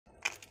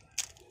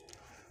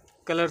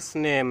colors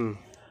name: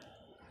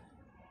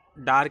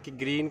 dark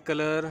green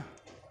color,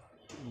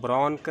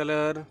 brown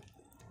color,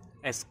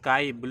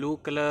 sky blue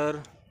color,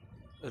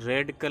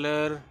 red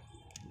color,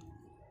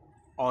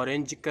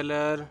 orange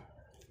color,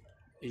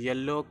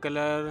 yellow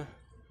color,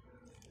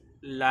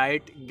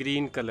 light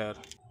green color.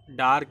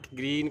 Dark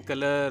green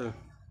color: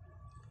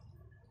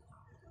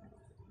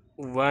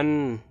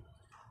 1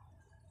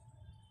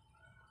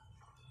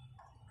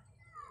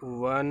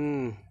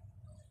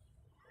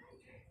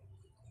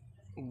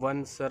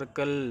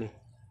 circle.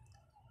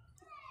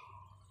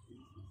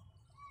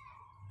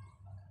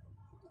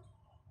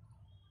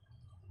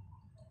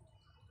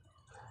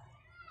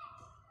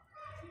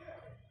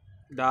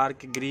 Dark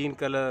green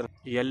color.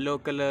 Yellow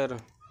color: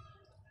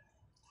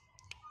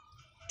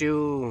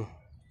 2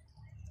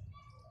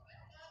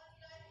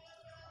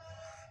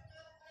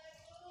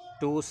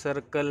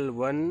 circle.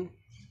 1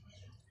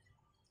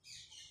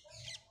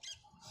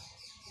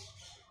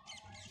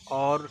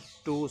 or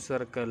 2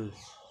 circle.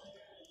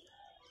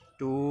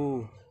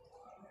 2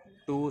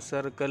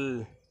 circle.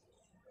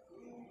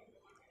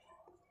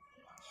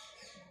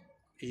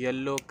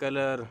 Yellow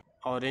color.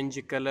 Orange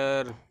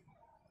color: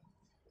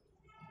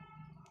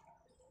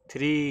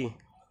 3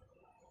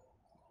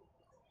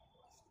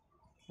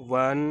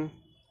 1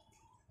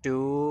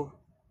 2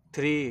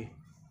 3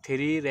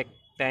 3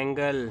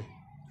 rectangle.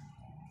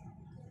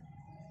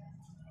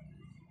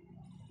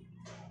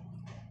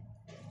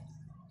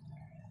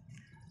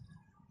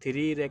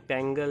 3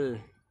 rectangle.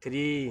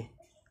 3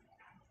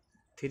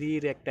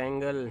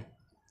 rectangle.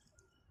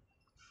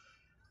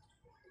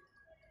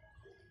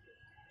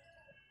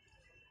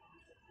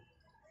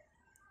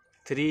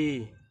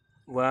 3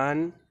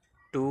 1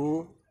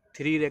 2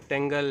 3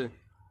 rectangle.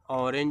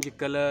 Orange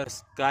color.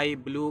 Sky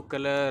blue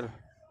color: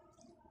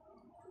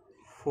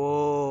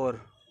 4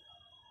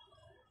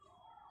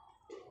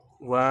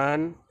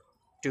 1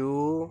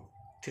 2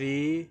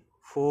 3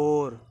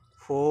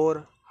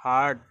 4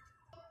 heart.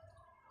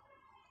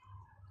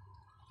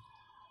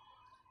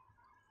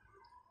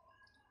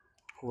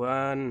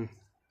 1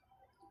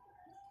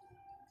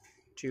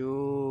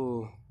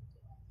 2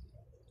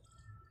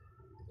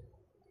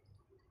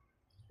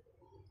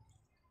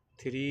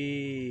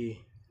 3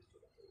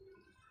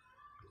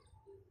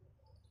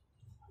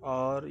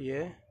 और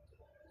ये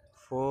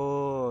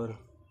 4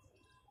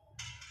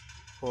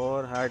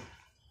 heart.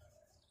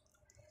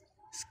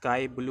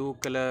 Sky blue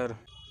color.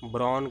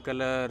 Brown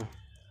color: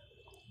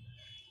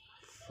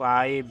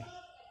 5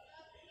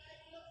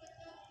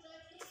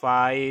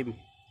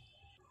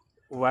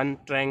 1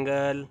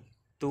 triangle,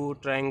 2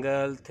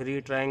 triangle, 3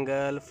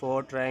 triangle,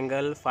 4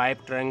 triangle, 5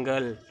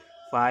 triangle.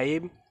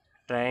 5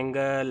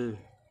 triangle.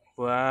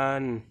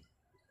 1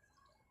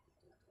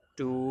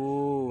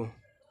 2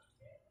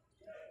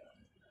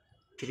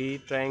 3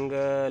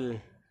 triangle,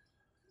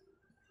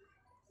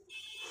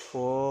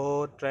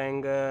 4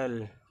 triangle,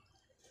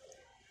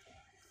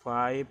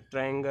 5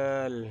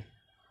 triangle.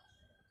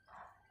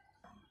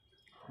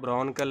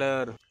 Brown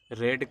color.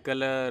 Red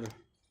color: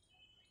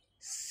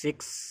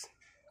 6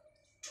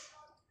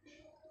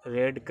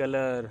 red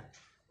color.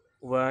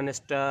 1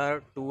 star,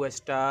 2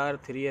 star,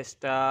 3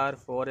 star,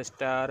 4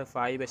 star,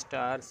 5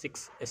 star,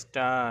 6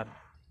 star.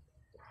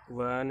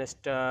 1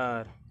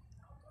 star,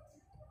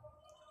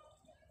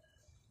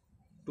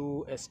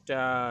 2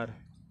 star,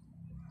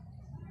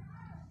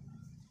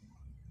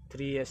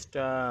 3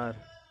 star,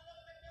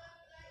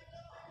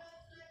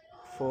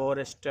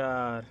 4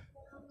 star,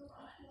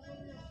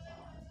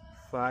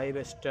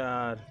 5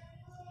 star,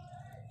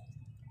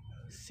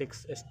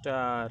 6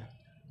 star.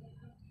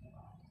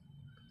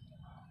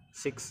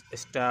 6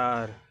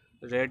 star.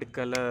 Red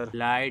color.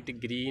 Light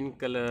green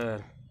color: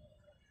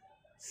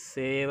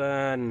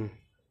 7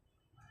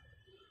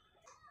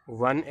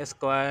 1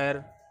 square,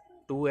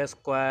 2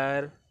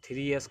 square,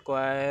 3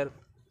 square,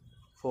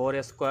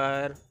 4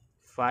 square,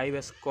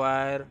 5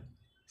 square,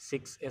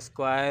 6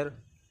 square,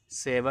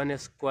 7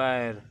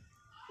 square.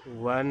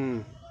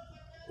 1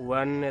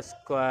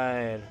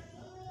 square,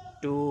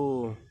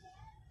 2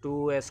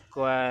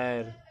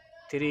 square,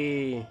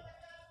 3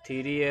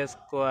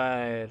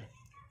 square,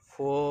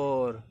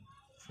 4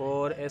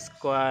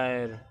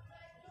 square,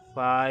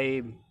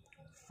 5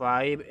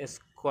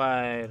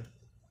 square,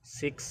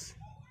 6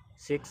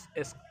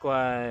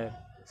 square,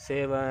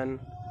 7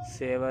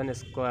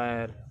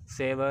 square.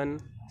 7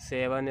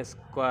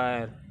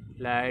 square.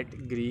 Light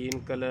green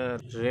color.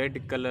 Red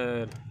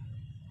color: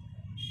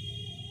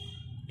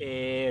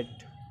 8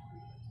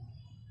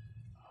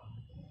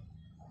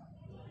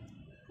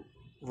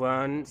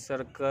 1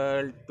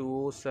 circle,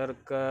 2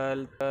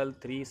 circle,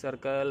 3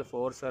 circle,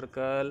 4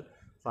 circle,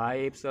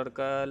 5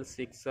 circle,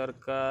 6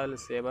 circle,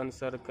 7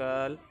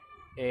 circle,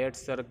 8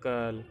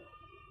 circle.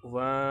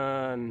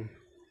 1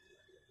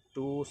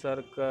 2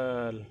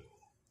 circle,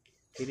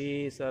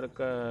 3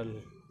 circle,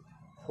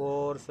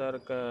 4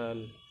 circle,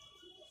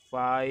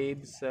 5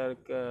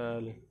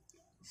 circle,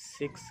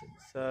 6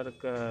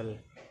 circle,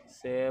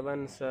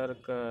 7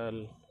 circle,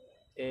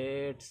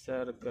 8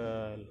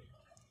 circle.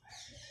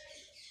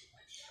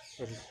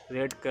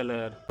 Red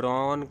color.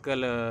 Brown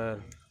color.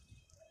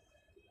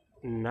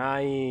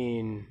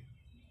 9.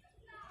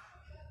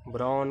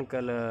 Brown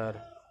color.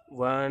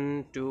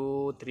 1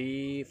 2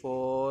 3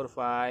 4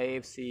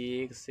 5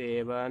 6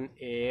 7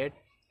 8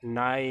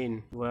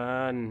 9.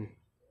 1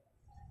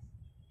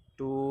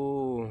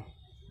 2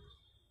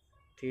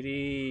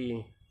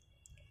 3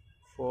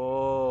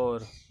 4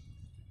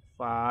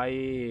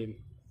 5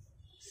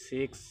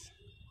 6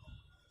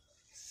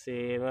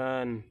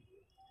 7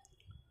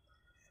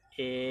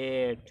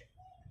 8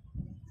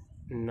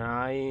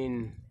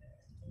 9.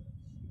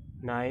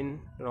 9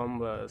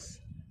 rhombus.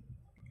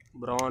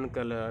 Brown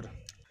color.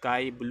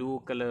 Sky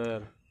blue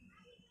color.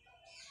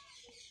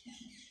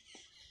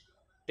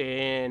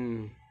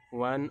 10.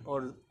 1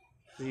 or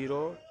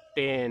 0.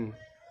 10.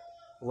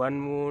 1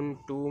 moon,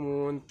 2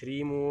 moon,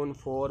 3 moon,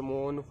 4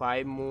 moon,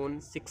 5 moon,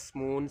 6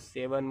 moon,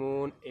 7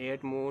 moon,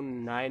 8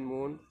 moon, 9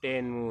 moon,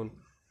 10 moon.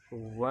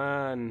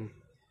 1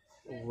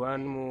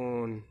 1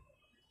 moon,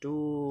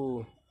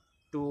 2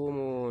 2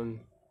 moon,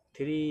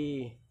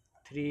 3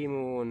 3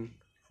 moon,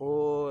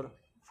 4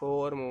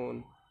 4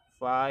 moon,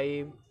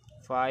 5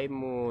 5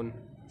 moon,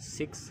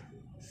 6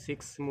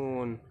 6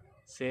 moon,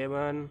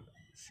 7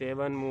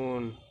 7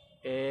 moon,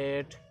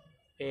 8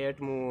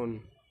 8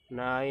 moon,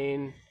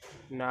 9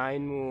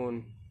 9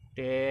 moon,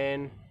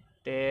 10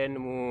 10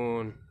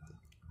 moon.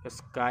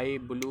 Sky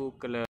blue color.